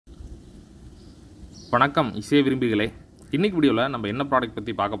வணக்கம் இசை விரும்பிகளே. இன்னைக்கு வீடியோவில் நம்ம என்ன ப்ராடக்ட்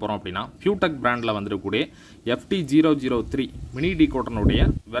பற்றி பார்க்க போகிறோம் அப்படின்னா ஃபியூடெக் பிராண்டில் வந்துருக்கக்கூடிய FT003 மினி டிகோடனுடைய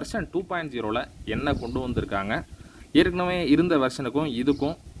வெர்ஷன் 2.0ல் என்ன கொண்டு வந்திருக்காங்க, ஏற்கனவே இருந்த வெர்ஷனுக்கும்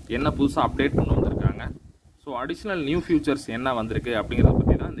இதுக்கும் என்ன புதுசாக அப்டேட் கொண்டு வந்திருக்காங்க, ஸோ அடிஷ்னல் நியூ ஃபியூச்சர்ஸ் என்ன வந்திருக்கு அப்படிங்கிறத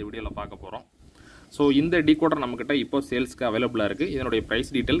பற்றி தான் இந்த வீடியோவில் பார்க்க போகிறோம். ஸோ இந்த டிகோடர் நம்மக்கிட்ட இப்போ சேல்ஸ்க்கு அவைலபிளாக இருக்குது. இதனுடைய ப்ரைஸ்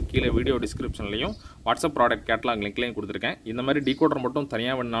டீட்டெயில் கீழே வீடியோ டிஸ்கிரிப்ஷன்லையும் வாட்ஸ்அப் ப்ராடக்ட் கேட்லாக் லிங்க்லையும் கொடுத்துருக்கேன். இந்த மாதிரி டிகோடர் மட்டும்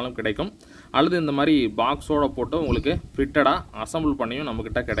தனியாக வேணுனாலும் கிடைக்கும், அல்லது இந்த மாதிரி பாக்ஸோடு போட்டு உங்களுக்கு ஃபிட்டடாக அசம்பிள் பண்ணியும்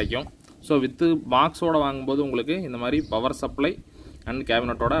நம்மக்கிட்ட கிடைக்கும். ஸோ வித்து பாக்ஸோடு வாங்கும்போது உங்களுக்கு இந்த மாதிரி பவர் சப்ளை அண்ட்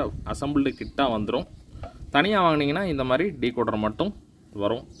கேபினட்டோட அசம்பிள்டு கிட்டாக வந்துடும். தனியாக வாங்கினீங்கன்னா இந்த மாதிரி டிகோடர் மட்டும்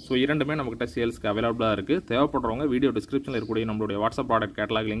வரும். ஸோ இரண்டுமே நம்மக்கிட்ட சேல்ஸ்க்கு அவைலபிளாக இருக்குது. தேவைப்படுறவங்க வீடியோ டிஸ்கிரிப்ஷனில் இருக்கக்கூடிய நம்மளுடைய வாட்ஸ்அப் ப்ராடக்ட்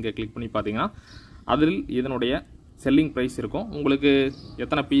கேட்லாக் லிங்கை கிளிக் பண்ணி பார்த்தீங்கன்னா அதில் இதனுடைய செல்லிங் ப்ரைஸ் இருக்கும். உங்களுக்கு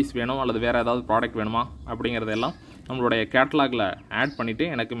எத்தனை பீஸ் வேணும் அல்லது வேறு ஏதாவது ப்ராடக்ட் வேணுமா அப்படிங்கிறதெல்லாம் நம்மளுடைய கேட்லாகில் ஆட் பண்ணிவிட்டு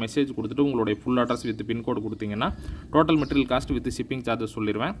எனக்கு மெசேஜ் கொடுத்துட்டு உங்களுடைய ஃபுல் அட்ரஸ் வித் பின்கோடு கொடுத்தீங்கன்னா total material cost with shipping charges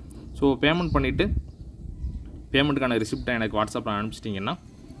சொல்லிடுவேன். ஸோ பேமெண்ட் பண்ணிவிட்டு பேமெண்ட்டுக்கான ரிசிப்டை எனக்கு வாட்ஸ்அப்பில் அனுப்பிச்சிட்டிங்கன்னா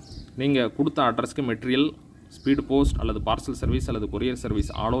நீங்கள் கொடுத்த அட்ரஸ்க்கு மெட்டீரியல் ஸ்பீடு போஸ்ட் அல்லது பார்சல் சர்வீஸ் அல்லது courier service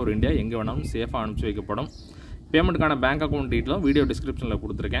all over India எங்கே வேணாலும் சேஃபாக அனுப்பிச்சி வைக்கப்படும். பேமெண்ட்டுக்கான பேங்க் அக்கௌண்ட் டீட்டெயிலும் வீடியோ டிஸ்கிரிப்ஷனில்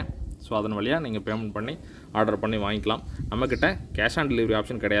கொடுத்துருக்கேன். ஸோ அதன் வழியாக நீங்கள் பேமெண்ட் பண்ணி ஆர்டர் பண்ணி வாங்கிக்கலாம். நம்மக்கிட்ட கேஷ் ஆன் டெலிவரி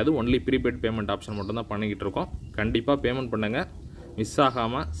ஆப்ஷன் கிடையாது, ஒன்லி ப்ரீபெய்ட் பேமெண்ட் ஆப்ஷன் மட்டும்தான் பண்ணிக்கிட்டு இருக்கோம். கண்டிப்பாக பேமெண்ட் பண்ணுங்கள், மிஸ்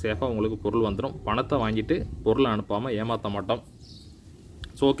ஆகாமல் சேஃபாக உங்களுக்கு பொருள் வந்துடும். பணத்தை வாங்கிட்டு பொருளை அனுப்பாமல் ஏமாற்ற மாட்டோம்.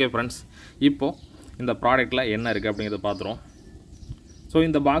 ஸோ ஓகே ஃப்ரெண்ட்ஸ், இப்போது இந்த ப்ராடக்ட்டில் என்ன இருக்குது அப்படிங்கிறத பார்த்துருவோம். ஸோ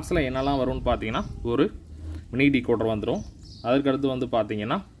இந்த பாக்ஸில் என்னெல்லாம் வரும்னு பார்த்தீங்கன்னா ஒரு மினி டிகோடர் வந்துடும். அதற்கடுத்து வந்து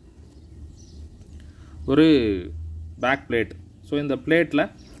பார்த்தீங்கன்னா ஒரு பேக் பிளேட். ஸோ இந்த பிளேட்டில்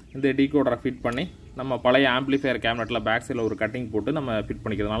இந்த டிகோடரை ஃபிட் பண்ணி நம்ம பழைய ஆம்பிளிஃபையர் கேபினட்டில் பேக் சைடில் ஒரு கட்டிங் போட்டு நம்ம ஃபிட்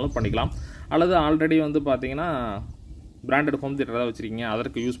பண்ணிக்கிறதுனாலும் பண்ணிக்கலாம். அல்லது ஆல்ரெடி வந்து பார்த்தீங்கன்னா பிராண்டட் ஹோம் தியேட்டர் ஏதாவது வச்சுருக்கீங்க,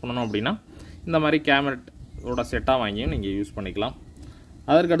 அதற்கு யூஸ் பண்ணணும் அப்படின்னா இந்த மாதிரி கேபினட்டோட செட்டாக வாங்கியும் நீங்கள் யூஸ் பண்ணிக்கலாம்.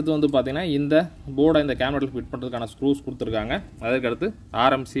 அதற்கடுத்து வந்து பார்த்தீங்கன்னா இந்த போர்டை இந்த கேபினட்டில் ஃபிட் பண்ணுறதுக்கான ஸ்க்ரூஸ் கொடுத்துருக்காங்க. அதற்கடுத்து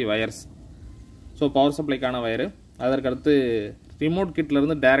RMC wires, so power சப்ளைக்கான wire. அதற்கடுத்து ரிமோட்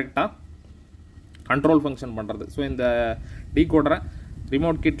கிட்லேருந்து டைரெக்டாக கண்ட்ரோல் ஃபங்க்ஷன் பண்ணுறது. ஸோ இந்த டிகோடரை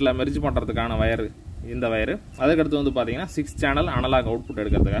ரிமோட் கிட்டில் மெர்ஜ் பண்ணுறதுக்கான வயரு இந்த வயரு. அதுக்கடுத்து வந்து பார்த்தீங்கன்னா 6 சேனல் அனலாக் அவுட்புட்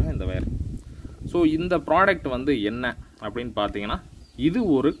எடுக்கிறதுக்காக இந்த வயர். ஸோ இந்த ப்ராடக்ட் வந்து என்ன அப்படின்னு பார்த்தீங்கன்னா இது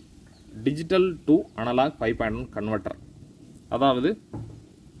ஒரு டிஜிட்டல் டு அனலாக் 5.1 கன்வெர்ட்டர். அதாவது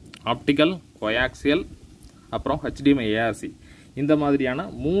ஆப்டிக்கல், கோயாக்சியல், அப்புறம் HDMI ARC இந்த மாதிரியான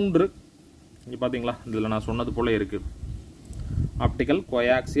 3 இங்கே பார்த்தீங்களா, இதில் நான் சொன்னது போல் இருக்குது. ஆப்டிக்கல்,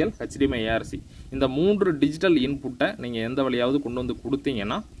 கோயாக்சியல், HDMI ARC இந்த 3 டிஜிட்டல் இன்புட்டை நீங்கள் எந்த வழியாவது கொண்டு வந்து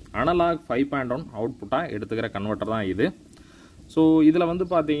கொடுத்தீங்கன்னா அனலாக் 5.1 அவுட்புட்டாக எடுத்துக்கிற கன்வெர்ட்டர் தான் இது. ஸோ இதில் வந்து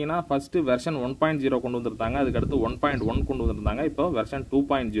பார்த்தீங்கன்னா ஃபஸ்ட்டு வெர்ஷன் 1.0 கொண்டு வந்திருந்தாங்க, அதுக்கடுத்து 1.1 கொண்டு வந்திருந்தாங்க, இப்போ வெர்ஷன்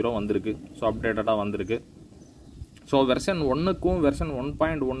 2.0 வந்திருக்கு. ஸோ அப்டேட்டடாக வந்திருக்கு. ஸோ வெர்ஷன் 1க்கும் வெர்ஷன்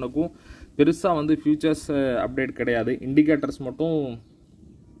 1.1க்கும் பெருசாக வந்து ஃபியூச்சர்ஸ் அப்டேட் கிடையாது. இண்டிகேட்டர்ஸ் மட்டும்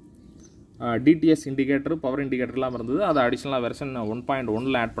DTS இண்டிகேட்டர், பவர் இண்டிகேட்டர்லாம் இருந்தது. அது அடிஷ்னலாக வெர்ஷன்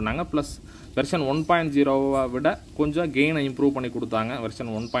 1.1ல் ஆட் பண்ணாங்க. ப்ளஸ் வெர்ஷன் 1.0வை விட கொஞ்சம் கெயினை இம்ப்ரூவ் பண்ணி கொடுத்தாங்க வெர்ஷன்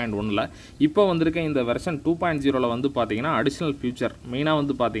 1.1ல். இப்போ வந்திருக்க இந்த வெர்ஷன் 2.0ல் வந்து பார்த்தீங்கன்னா அடிஷ்னல் ஃபியூச்சர் மெயினாக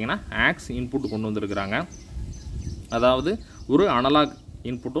வந்து பார்த்தீங்கன்னா AUX இன்புட் கொண்டு வந்திருக்கிறாங்க. அதாவது ஒரு அனலாக்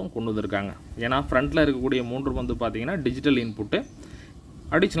இன்புட்டும் கொண்டு வந்திருக்காங்க. ஏன்னா ஃப்ரண்ட்டில் இருக்கக்கூடிய 3 வந்து பார்த்தீங்கன்னா டிஜிட்டல் இன்புட்டு,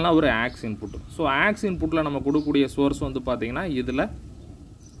 அடிஷ்னலாக ஒரு AUX இன்புட். ஸோ AUX இன்புட்டில் நம்ம கொடுக்கக்கூடிய சோர்ஸ் வந்து பார்த்தீங்கன்னா இதில்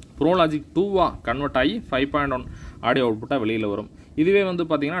Prologic 2 கன்வெர்ட் ஆகி 5.1 ஆடியோ அவுட்புட்டாக வெளியில் வரும். இதுவே வந்து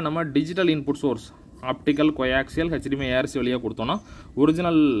பார்த்தீங்கன்னா நம்ம digital input source optical, coaxial, HDMI ARC வழியாக கொடுத்தோன்னா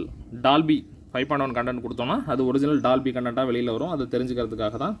ஒரிஜினல் டால்பி 5.1 கண்டென்ட் கொடுத்தோன்னா அது ஒரிஜினல் டால்பி கண்டென்ட்டாக வெளியில் வரும். அதை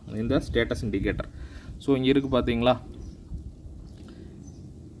தெரிஞ்சுக்கிறதுக்காக தான் இந்த ஸ்டேட்டஸ் இண்டிகேட்டர். ஸோ இங்கே இருக்குது பார்த்தீங்களா,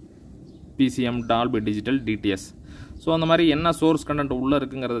 PCM Dolby digital DTS. So அந்த மாதிரி என்ன சோர்ஸ் கண்டென்ட் உள்ளே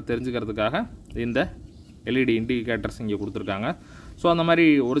இருக்குங்கிறத தெரிஞ்சுக்கிறதுக்காக இந்த LED இண்டிகேட்டர்ஸ் இங்கே கொடுத்துருக்காங்க. ஸோ அந்த மாதிரி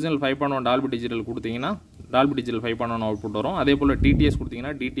ஒரிஜினல் 5.1 டால்பி டிஜிட்டல் கொடுத்தீங்கன்னா டால்பி டிஜிட்டல் 5.1 அவுட்புட் வரும். அதே போல் DTS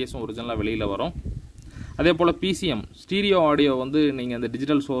கொடுத்தீங்கன்னா DTSும் ஒரிஜினலாக வெளியில் வரும். அதே போல் PCM ஸ்டீரியோ ஆடியோ வந்து நீங்கள் இந்த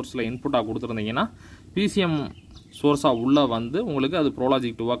டிஜிட்டல் சோர்ஸில் இன்புட்டாக கொடுத்துருந்தீங்கன்னா PCM சோர்ஸாக உள்ளே வந்து உங்களுக்கு அது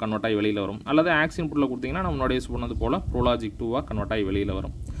Prologic 2 கன்வெர்ட் ஆகி வெளியில் வரும். அல்லது AUX இன்புட்டில் கொடுத்தீங்கன்னா நம்ம முன்னாடியே சொன்னது போல் Prologic 2 கன்வெர்ட் ஆகி வெளியில்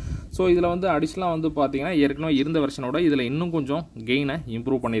வரும். ஸோ இதில் வந்து அடிஷ்னலாக வந்து பார்த்தீங்கன்னா ஏற்கனவே இருந்த வெர்ஷனோட இதில் இன்னும் கொஞ்சம் கெயினை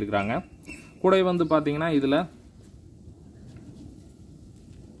இம்ப்ரூவ் பண்ணியிருக்கிறாங்க. கூட வந்து பார்த்தீங்கன்னா இதில்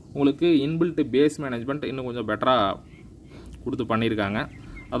உங்களுக்கு இன்பில்ட் பேஸ் மேனேஜ்மெண்ட் இன்னும் கொஞ்சம் பெட்டராக கொடுத்து பண்ணியிருக்காங்க.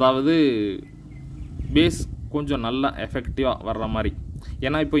 அதாவது பேஸ் கொஞ்சம் நல்லா எஃபெக்டிவாக வர்ற மாதிரி.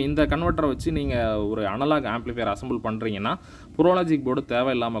 ஏன்னா இப்போ இந்த கன்வெர்ட்டரை வச்சு நீங்கள் ஒரு அனலாக் ஆம்ப்ளிஃபையர் அசம்பிள் பண்ணுறீங்கன்னா Prologic போர்டு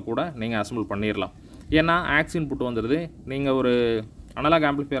தேவையில்லாமல் கூட நீங்கள் அசம்பிள் பண்ணிடலாம். ஏன்னா AUX இன்புட் வந்துடுது. நீங்கள் ஒரு அனலாக்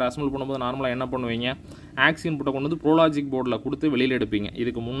ஆம்பிளிஃபையர் அசம்பிள் பண்ணும்போது நார்மலாக என்ன பண்ணுவீங்க, ஆக்ஸ் இன்புட்டை கொண்டு வந்து ப்ரோலாஜிக் போர்டில் கொடுத்து வெளியில் எடுப்பீங்க,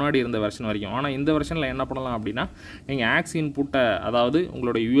 இதுக்கு முன்னாடி இருந்த வெர்ஷன் வரைக்கும். ஆனால் இந்த வெர்ஷனில் என்ன பண்ணலாம் அப்படின்னா, நீங்கள் ஆக்ஸ் இன்புட்டை, அதாவது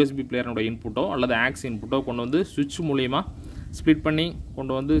உங்களுடைய யூஎஸ்பி பிளேயரோட இன்புட்டோ அல்லது ஆக்ஸ் இன்புட்டோ கொண்டு வந்து சுவிட்ச் மூலிமா ஸ்ப்ளிட் பண்ணி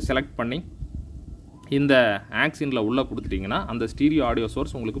கொண்டு வந்து செலக்ட் பண்ணி இந்த ஆக்ஸினில் உள்ளே கொடுத்துட்டிங்கன்னா அந்த ஸ்டீரியோ ஆடியோ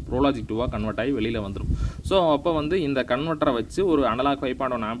சோர்ஸ் உங்களுக்கு ப்ரோலாஜிக் 2 கன்வெர்ட் ஆகி வெளியில் வந்துடும். ஸோ அப்போ வந்து இந்த கன்வெர்ட்டரை வச்சு ஒரு அனலாக்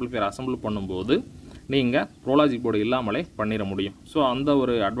 5.1 ஆம்பிளிஃபையர் அசம்பிள் பண்ணும்போது நீங்கள் ப்ரோலாஜிக் போர்டு இல்லாமலே பண்ணிட முடியும். ஸோ அந்த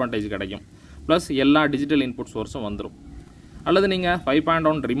ஒரு அட்வான்டேஜ் கிடைக்கும். ப்ளஸ் எல்லா டிஜிட்டல் இன்புட் சோர்ஸும் வந்துடும். அல்லது நீங்கள்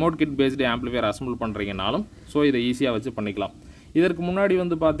 5.1 remote kit based amplifier assemble பண்ணுறீங்கனாலும் so இதை ஈஸியாக வச்சு பண்ணிக்கலாம். இதற்கு முன்னாடி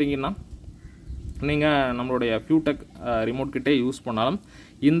வந்து பார்த்தீங்கன்னா நீங்கள் நம்மளுடைய ஃபியூடெக் ரிமோட் கிட்டே யூஸ் பண்ணாலும்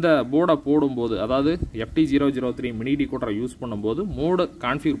இந்த போர்டை போடும்போது, அதாவது FT003 மினி டிகோடரை யூஸ் பண்ணும்போது மோடு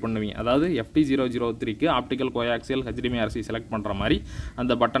கான்ஃபிகர் பண்ணுவீங்க. அதாவது FT003க்கு optical coaxial HDMI CEC select பண்ணுற மாதிரி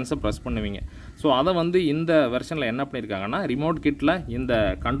அந்த பட்டன்ஸை ப்ரெஸ் பண்ணுவீங்க. ஸோ அதை வந்து இந்த வெர்ஷனில் என்ன பண்ணியிருக்காங்கன்னா, ரிமோட் கிட்டில் இந்த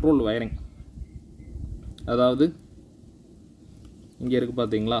கண்ட்ரோல் வயரிங், அதாவது இங்கே இருக்குது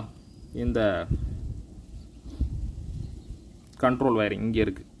பார்த்தீங்களா, இந்த கண்ட்ரோல் வயரிங் இங்கே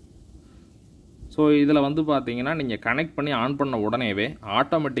இருக்குது. ஸோ இதில் வந்து பார்த்தீங்கன்னா நீங்கள் கனெக்ட் பண்ணி ஆன் பண்ண உடனேவே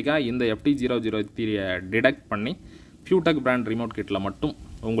ஆட்டோமேட்டிக்காக இந்த FT003 டிடெக்ட் பண்ணி ஃபியூடெக் பிராண்ட் ரிமோட் கிட்டில் மட்டும்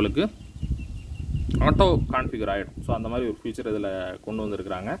உங்களுக்கு ஆட்டோ கான்ஃபிகர் ஆகிடும். ஸோ அந்த மாதிரி ஒரு ஃபீச்சர் இதில் கொண்டு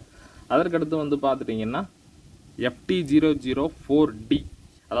வந்திருக்கிறாங்க. அதற்கடுத்து வந்து பார்த்துட்டிங்கன்னா FT004D,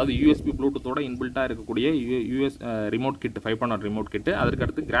 அதாவது யூஎஸ்பி ப்ளூடூத்தோட இன்பில்ட்டாக இருக்கக்கூடிய யூஎஸ் ரிமோட் கிட் 5.1 ரிமோட் கிட்டு.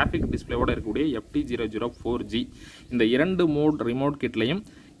 அதற்கடுத்து கிராஃபிக் டிஸ்பிளேவோடு இருக்கக்கூடிய FT004G. இந்த 2 மோட் ரிமோட் கிட்லையும்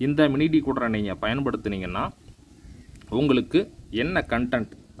இந்த மினி டிகோடரை நீங்கள் பயன்படுத்தினீங்கன்னா உங்களுக்கு என்ன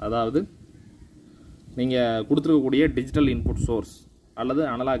கண்டென்ட், அதாவது நீங்கள் கொடுத்துருக்கக்கூடிய டிஜிட்டல் இன்புட் சோர்ஸ் அல்லது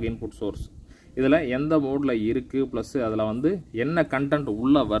அனலாக் இன்புட் சோர்ஸ் இதில் எந்த மோடில் இருக்குது, ப்ளஸ் அதில் வந்து என்ன கண்டென்ட்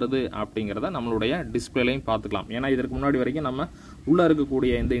உள்ளே வருது அப்படிங்கிறத நம்மளுடைய டிஸ்பிளேலையும் பார்த்துக்கலாம். ஏன்னா இதற்கு முன்னாடி வரைக்கும் நம்ம உள்ளே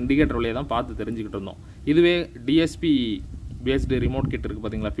இருக்கக்கூடிய இந்த இண்டிகேட்டர் வழியாக தான் பார்த்து தெரிஞ்சுக்கிட்டு இருந்தோம். இதுவே டிஎஸ்பி பேஸ்டு ரிமோட் கிட் இருக்குது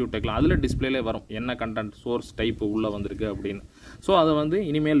பார்த்தீங்களா ஃபியூடெக்கில், அதில் டிஸ்பிளேலே வரும் என்ன கண்டென்ட் சோர்ஸ் டைப்பு உள்ளே வந்திருக்கு அப்படின்னு. ஸோ அதை வந்து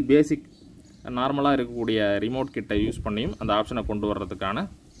இனிமேல் பேசிக் நார்மலாக இருக்கக்கூடிய ரிமோட் கிட்டை யூஸ் பண்ணியும் அந்த ஆப்ஷனை கொண்டு வர்றதுக்கான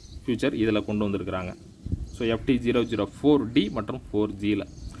ஃபியூச்சர் இதில் கொண்டு வந்திருக்கிறாங்க. ஸோ FT004D மற்றும் 4Gயில்.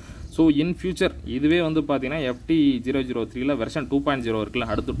 ஸோ இன் ஃபியூச்சர் இதுவே வந்து பார்த்தீங்கன்னா FT003ல் வெர்ஷன் 2.0 இருக்குல்ல,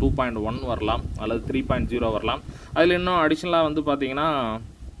 அடுத்து 2.1 வரலாம் அல்லது 3.0 வரலாம். அதில் இன்னும் அடிஷ்னலாக வந்து பார்த்தீங்கன்னா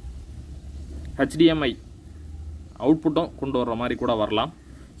HDMI அவுட்புட்டும் கொண்டு வர்ற மாதிரி கூட வரலாம்.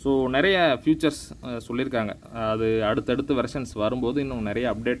 ஸோ நிறைய ஃபியூச்சர்ஸ் சொல்லியிருக்காங்க. அது அடுத்தடுத்து வெர்ஷன்ஸ் வரும்போது இன்னும் நிறைய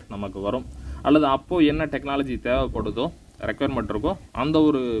அப்டேட் நமக்கு வரும். அல்லது அப்போது என்ன டெக்னாலஜி தேவைப்படுதோ, ரெக்குயர்மெண்ட் இருக்கோ, அந்த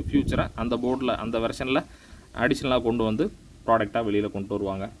ஒரு ஃபியூச்சரை அந்த போர்டில் அந்த வெர்ஷனில் அடிஷ்னலாக கொண்டு வந்து ப்ராடக்டாக வெளியில் கொண்டு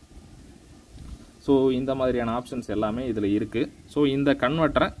வருவாங்க. ஸோ இந்த மாதிரியான ஆப்ஷன்ஸ் எல்லாமே இதில் இருக்குது. ஸோ இந்த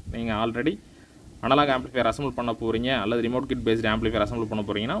கன்வெர்ட்டரை நீங்கள் ஆல்ரெடி அனலாக் ஆம்பிளிஃபையர் அசம்பிள் பண்ண போகிறீங்க அல்லது remote kit based amplifier assemble பண்ண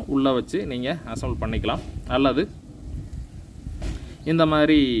போகிறீங்கன்னா உள்ளே வச்சு நீங்கள் அசம்பிள் பண்ணிக்கலாம். அல்லது இந்த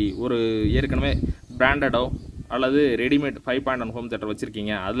மாதிரி ஒரு ஏற்கனவே பிராண்டடோ அல்லது ரெடிமேட் 5.1 ஹோம் தியேட்டர்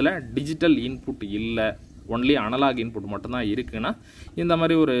வச்சுருக்கீங்க, அதில் டிஜிட்டல் இன்புட் இல்லை, ஒன்லி அனலாக் இன்புட் மட்டும்தான் இருக்குன்னா இந்த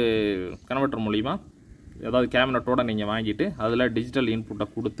மாதிரி ஒரு கன்வெர்ட்டர் மூலிமா, ஏதாவது கேபினட்டோடு நீங்கள் வாங்கிட்டு அதில் டிஜிட்டல் இன்புட்டை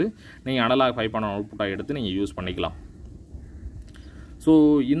கொடுத்து நீங்கள் அனலாக் 5.1 அவுட்புட்டாக எடுத்து நீங்கள் யூஸ் பண்ணிக்கலாம். ஸோ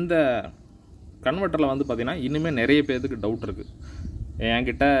இந்த கன்வெர்ட்டரில் வந்து பார்த்திங்கன்னா இன்னுமே நிறைய பேருக்கு டவுட் இருக்குது.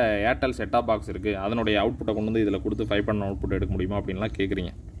 என்கிட்ட ஏர்டெல் செட்டாப் பாக்ஸ் இருக்குது, அதனுடைய அவுட்புட்டை கொண்டு வந்து இதில் கொடுத்து 5.1 அவுட்புட் எடுக்க முடியுமா அப்படின்லாம்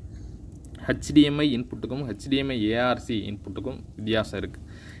கேட்குறீங்க. HDMI இன்புட்டுக்கும் HDMI ARC இன்புட்டுக்கும் வித்தியாசம் இருக்குது.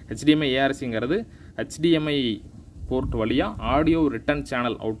 HDMI ARCங்கிறது HDMI போர்ட் வழியாக ஆடியோ ரிட்டர்ன்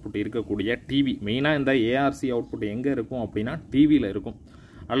சேனல் அவுட்புட் இருக்கக்கூடிய டிவி. மெயினாக இந்த ARC அவுட்புட் எங்கே இருக்கும் அப்படின்னா டிவியில் இருக்கும்,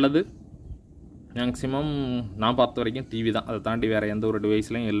 அல்லது மேக்ஸிமம் நான் பார்த்த வரைக்கும் டிவி தான், அதை தாண்டி வேறு எந்த ஒரு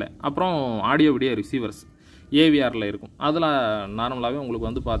டிவைஸ்லையும் இல்லை. அப்புறம் ஆடியோ வீடியோ ரிசீவர்ஸ் AVRல இருக்கும். அதில் நார்மலாகவே உங்களுக்கு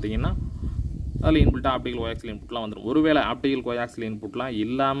வந்து பார்த்தீங்கன்னா அதில் இன்புட்டாக ஆப்டிக்கல் கோயாக்சியல் இன்புட்லாம் வந்துடும். ஒருவேளை ஆப்டிக்கல் கோயாக்சியல் இன்புட்லாம்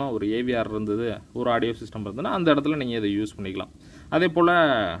இல்லாமல் ஒரு AVR இருந்தது, ஒரு ஆடியோ சிஸ்டம் இருந்ததுன்னா அந்த இடத்துல நீங்கள் இதை யூஸ் பண்ணிக்கலாம். அதே போல்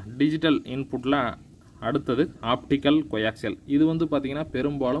டிஜிட்டல் இன்புட்டில் அடுத்தது ஆப்டிக்கல் கோயாக்சியல். இது வந்து பார்த்திங்கன்னா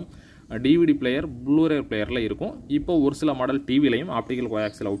பெரும்பாலும் DVD பிளேயர், ப்ளூரே பிளேயரில் இருக்கும். இப்போ ஒரு சில மாடல் டிவிலையும் ஆப்டிக்கல்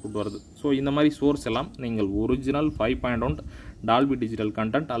கோயாக்சியல் அவுட்புட் வருது. ஸோ இந்த மாதிரி சோர்ஸ் எல்லாம் நீங்கள் ஒரிஜினல் 5.1 டால்பி டிஜிட்டல்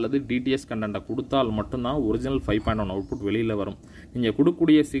கண்டென்ட் அல்லது DTS கண்டென்ட்டை கொடுத்தால் மட்டும்தான் ஒரிஜினல் 5.1 அவுட்புட் வெளியில் வரும். நீங்கள்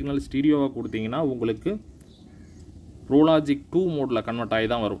கொடுக்கக்கூடிய சிக்னல் ஸ்டீரியோவாக கொடுத்தீங்கன்னா உங்களுக்கு ப்ரோலாஜிக் 2 மோடில் கன்வெர்ட் ஆகி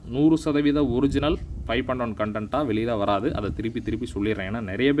தான் வரும். 100% ஒரிஜினல் 5.1 கண்டென்ட்டாக வெளியில் வராது. அதை திருப்பி சொல்லிடுறேன், ஏன்னா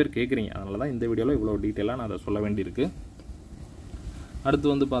நிறைய பேர் கேட்குறீங்க. அதனால தான் இந்த வீடியோவில் இவ்வளோ டீட்டெயிலாக நான் அதை சொல்ல வேண்டியிருக்கு. அடுத்து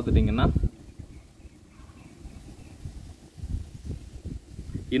வந்து பார்த்துட்டிங்கன்னா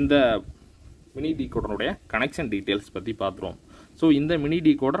இந்த மினி டிகோடருடைய கனெக்ஷன் டீட்டெயில்ஸ் பற்றி பார்த்துருவோம். ஸோ இந்த mini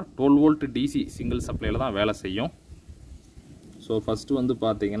decoder 12 volt DC single சப்ளையில் தான் வேலை செய்யும். ஸோ ஸோ ஃபஸ்ட்டு வந்து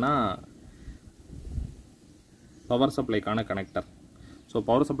பார்த்தீங்கன்னா power சப்ளைக்கான connector. So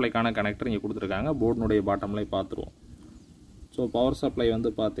power சப்ளைக்கான connector இங்கே கொடுத்துருக்காங்க. போர்டினுடைய பாட்டம்லேயே பார்த்துருவோம். ஸோ பவர் சப்ளை வந்து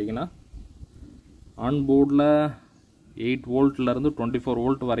பார்த்தீங்கன்னா ஆன் போர்டில் 8 வோல்ட்லேருந்து 24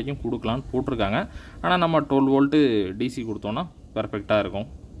 வோல்ட் வரைக்கும் கொடுக்கலான்னு போட்டிருக்காங்க. ஆனால் நம்ம 12 வோல்ட்டு டிசி கொடுத்தோன்னா பெர்ஃபெக்டாக இருக்கும்.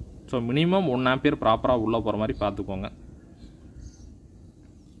 ஸோ மினிமம் 1 ஆம்பியர் ப்ராப்பராக உள்ளே போகிற மாதிரி பார்த்துக்கோங்க.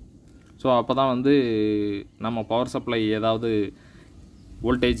 ஸோ அப்போ தான் வந்து நம்ம பவர் சப்ளை ஏதாவது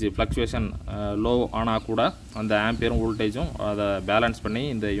வோல்டேஜ் ஃப்ளக்சுவேஷன் லோ ஆனால் கூட அந்த ஆம்பியரும் வோல்டேஜும் அதை பேலன்ஸ் பண்ணி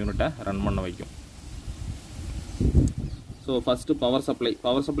இந்த யூனிட்டை ரன் பண்ண வைக்கும். ஸோ ஃபஸ்ட்டு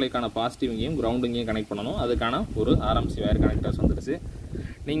பவர் சப்ளைக்கான பாசிட்டிவ்ங்கையும் கிரவுண்டிங்கையும் கனெக்ட் பண்ணணும். அதுக்கான ஒரு ஆர்எம்சி வயர் கனெக்டர்ஸ் வந்துடுச்சு.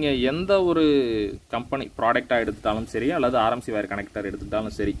 நீங்கள் எந்த ஒரு கம்பெனி ப்ராடக்டாக எடுத்துட்டாலும் சரி அல்லது ஆர்எம்சி வயர் கனெக்டர்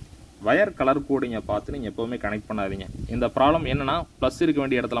எடுத்துக்கிட்டாலும் சரி, வயர் கலர் கோடிங்கை பார்த்து நீங்கள் எப்போவுமே கனெக்ட் பண்ணாதீங்க. இந்த ப்ராப்ளம் என்னென்னா ப்ளஸ் இருக்க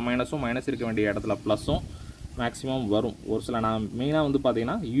வேண்டிய இடத்துல மைனஸும், மைனஸ் இருக்க வேண்டிய இடத்துல ப்ளஸும் மேக்ஸிமம் வரும். ஒரு சில நான் மெயினாக வந்து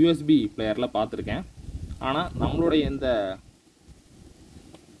பார்த்தீங்கன்னா யூஎஸ்பி பிளேயரில் பார்த்துருக்கேன். ஆனால் நம்மளுடைய இந்த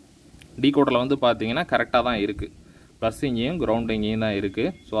டீகோடரில் வந்து பார்த்தீங்கன்னா கரெக்டாக தான் இருக்குது. ப்ளஸ் இங்கேயும் கிரவுண்டிங்கையும் தான்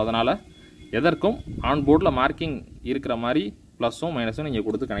இருக்குது. ஸோ அதனால் எதற்கும் ஆன் போர்டில் மார்க்கிங் இருக்கிற மாதிரி ப்ளஸும் மைனஸும் நீங்கள்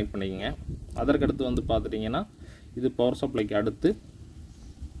கொடுத்து கனெக்ட் பண்ணிக்கோங்க. அதற்கடுத்து வந்து பார்த்துட்டிங்கன்னா இது பவர் சப்ளைக்கு அடுத்து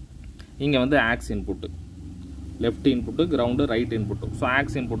இங்கே வந்து aux input, left input, ground, right input. So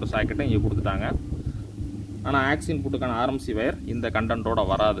aux input சாக்கெட்டை இங்கே கொடுத்துட்டாங்க. ஆனால் ஆக்ஸ் இன்புட்டுக்கான ஆர்எம்சி வயர் இந்த கண்டென்ட்டோட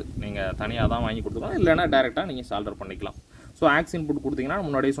வராது. நீங்கள் தனியாக தான் வாங்கி கொடுத்துக்கலாம், இல்லைன்னா டேரெக்டாக நீங்கள் சால்டர் பண்ணிக்கலாம். ஸோ ஆக்ஸ் இன்புட் கொடுத்தீங்கன்னா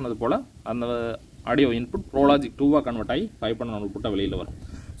முன்னாடியே சொன்னது போல் அந்த ஆடியோ இன்புட் ப்ரோலாஜிக் 2 கன்வெர்ட் ஆகி 5.1 அவுட்புட்டாக வெளியில் வரும்.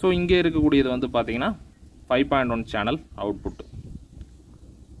 ஸோ இங்கே இருக்கக்கூடியது வந்து பார்த்தீங்கன்னா 5.1 சேனல் அவுட்புட்.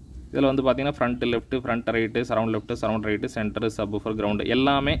 இதில் வந்து பார்த்தீங்கன்னா front left, front right, surround right, centre, subwoofer, ground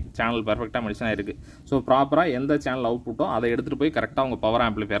எல்லாமே சேனல் பர்ஃபெக்டாக மென்ஷன் ஆகிருக்கு. ஸோ ப்ராப்பராக எந்த சேனல் அவுட்புட்டோ அதை எடுத்துகிட்டு போய் கரெக்டாக உங்கள் பவர்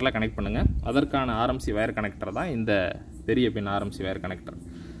ஆம்பிளிஃபையரில் கனெக்ட் பண்ணுங்கள். அதற்கான ஆர்எம்சி வயர் கனெக்டர் தான் இந்த பெரிய பின் ஆர்எம்சி வயர் கனெக்டர்.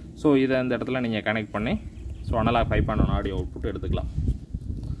 ஸோ இதை இந்த இடத்துல நீங்கள் கனெக்ட் பண்ணி ஸோ அனலாக் 5.1 ஆடியோ அவுட்புட் எடுத்துக்கலாம்.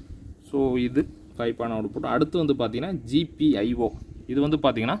 ஸோ இது 5.1 அவுட்புட். அடுத்து வந்து பார்த்தீங்கன்னா GPIO. இது வந்து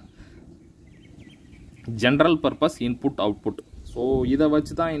பார்த்தீங்கன்னா general purpose input output. So இதை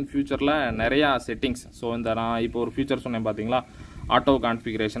வச்சு தான் இன் ஃபியூச்சரில் நிறையா செட்டிங்ஸ், ஸோ இந்த நான் இப்போ ஒரு ஃபியூச்சர் சொன்னேன் பார்த்தீங்களா, ஆட்டோ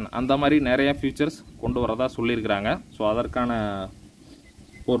கான்ஃபிகரேஷன், அந்த மாதிரி நிறையா ஃபியூச்சர்ஸ் கொண்டு வரதா சொல்லியிருக்கிறாங்க. ஸோ அதற்கான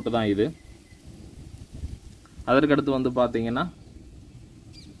போர்ட்டு தான் இது. அதற்கடுத்து வந்து பார்த்தீங்கன்னா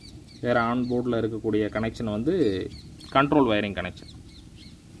வேறு ஆன் போர்டில் இருக்கக்கூடிய கனெக்ஷன் வந்து control wiring connection,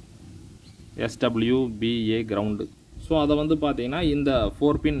 SWBA ground. So அதை வந்து பார்த்தீங்கன்னா இந்த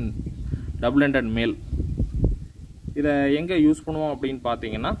 4 பின் டபுள் எண்டட் மேல் இதை எங்கே யூஸ் பண்ணுவோம் அப்படின்னு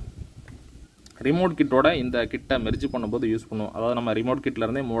பார்த்தீங்கன்னா ரிமோட் கிட்டோட இந்த கிட்டை மெர்ஜ் பண்ணும்போது யூஸ் பண்ணுவோம். அதாவது நம்ம ரிமோட்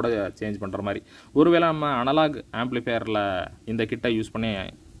கிட்லேருந்தே மோடை சேஞ்ச் பண்ணுற மாதிரி. ஒருவேளை நம்ம அனலாக் ஆம்பிளிஃபையரில் இந்த கிட்டை யூஸ் பண்ணி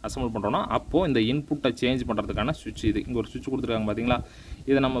அசம்பிள் பண்ணுறோன்னா அப்போது இந்த இன்புட்டை சேஞ்ச் பண்ணுறதுக்கான சுவிட்ச் இது. இங்கே ஒரு சுவிட்ச் கொடுத்துருக்காங்க பார்த்தீங்களா,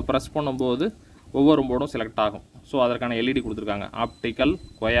 இதை நம்ம ப்ரெஸ் பண்ணும்போது ஒவ்வொரு போர்டும் செலக்ட் ஆகும். ஸோ அதற்கான எல்இடி கொடுத்துருக்காங்க. ஆப்டிக்கல்,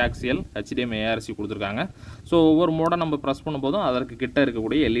 கோயாக்சியல், HDMI ARC கொடுத்துருக்காங்க. ஸோ ஒவ்வொரு மோடை நம்ம ப்ரெஸ் பண்ணும்போதும் அதற்கு கிட்ட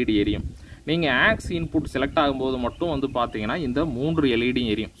இருக்கக்கூடிய எல்இடி எரியும். நீங்கள் ஆக்ஸ் இன்புட் செலக்ட் ஆகும்போது மட்டும் வந்து பார்த்தீங்கன்னா இந்த 3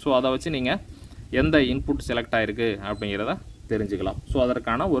 எல்இடியும் எரியும். ஸோ அதை வச்சு நீங்கள் எந்த இன்புட் செலக்ட் ஆகிருக்கு அப்படிங்கிறத தெரிஞ்சுக்கலாம். ஸோ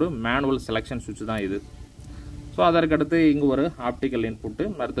அதற்கான ஒரு மேனுவல் செலெக்ஷன் சுவிட்ச் தான் இது. ஸோ அதற்கடுத்து இங்கே ஒரு ஆப்டிக்கல் இன்புட்டு,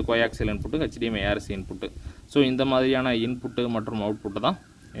 அடுத்து coaxial input, HDMI ARC input. So இந்த மாதிரியான இன்புட்டு மற்றும் அவுட்புட்டு தான்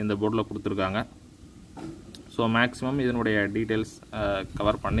இந்த போர்டில் கொடுத்துருக்காங்க. ஸோ மேக்ஸிமம் இதனுடைய டீட்டெயில்ஸ்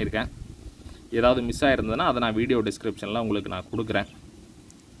கவர் பண்ணியிருக்கேன். ஏதாவது மிஸ் ஆகிருந்ததுன்னா அதை நான் வீடியோ டிஸ்கிரிப்ஷனில் உங்களுக்கு நான் கொடுக்குறேன்.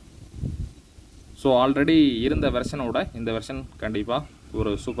 ஸோ ஆல்ரெடி இருந்த வெர்ஷனோட இந்த வெர்ஷன் கண்டிப்பாக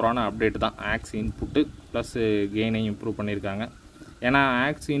ஒரு சூப்பரான அப்டேட் தான். ஆக்ஸ் இன்புட்டு ப்ளஸ் கெயினையும் இம்ப்ரூவ் பண்ணியிருக்காங்க. ஏன்னா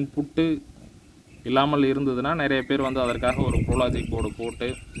ஆக்ஸ் இன்புட்டு இல்லாமல் இருந்ததுன்னா நிறைய பேர் வந்து அதற்காக ஒரு ப்ரோலாஜிக் போர்டு போட்டு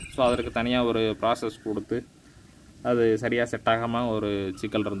ஸோ அதற்கு தனியாக ஒரு ப்ராசஸ் கொடுத்து அது சரியாக செட் ஆகாமல் ஒரு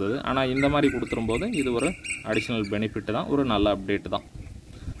சிக்கல் இருந்தது. ஆனால் இந்த மாதிரி கொடுத்துரும்போது இது ஒரு அடிஷ்னல் பெனிஃபிட் தான், ஒரு நல்ல அப்டேட் தான்.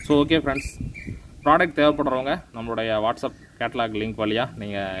 ஸோ ஓகே ஃப்ரெண்ட்ஸ், ப்ராடக்ட் தேவைப்படுறவங்க நம்மளுடைய வாட்ஸ்அப் கேட்லாக் லிங்க் வழியாக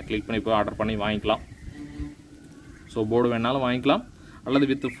நீங்கள் கிளிக் பண்ணி போய் ஆர்டர் பண்ணி வாங்கிக்கலாம். ஸோ போர்டு வேணாலும் வாங்கிக்கலாம், அல்லது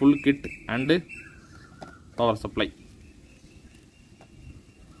with full kit and power supply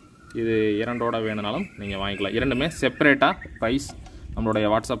இது இரண்டோட வேணுனாலும் நீங்கள் வாங்கிக்கலாம். இரண்டுமே செப்பரேட்டாக ப்ரைஸ் நம்மளுடைய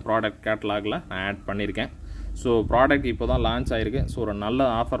வாட்ஸ்அப் ப்ராடக்ட் கேட்லாகில் நான் ஆட் பண்ணியிருக்கேன். ஸோ ப்ராடக்ட் இப்போ தான் லான்ச் ஆகிருக்கு. ஸோ ஒரு நல்ல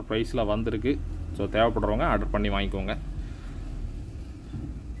ஆஃபர் ப்ரைஸில் வந்திருக்கு. ஸோ தேவைப்படுறவங்க ஆர்டர் பண்ணி வாங்கிக்கோங்க.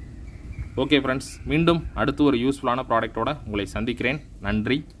 ஓகே ஃப்ரெண்ட்ஸ், மீண்டும் அடுத்து ஒரு யூஸ்ஃபுல்லான ப்ராடக்டோட உங்களை சந்திக்கிறேன்.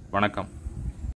 நன்றி, வணக்கம்.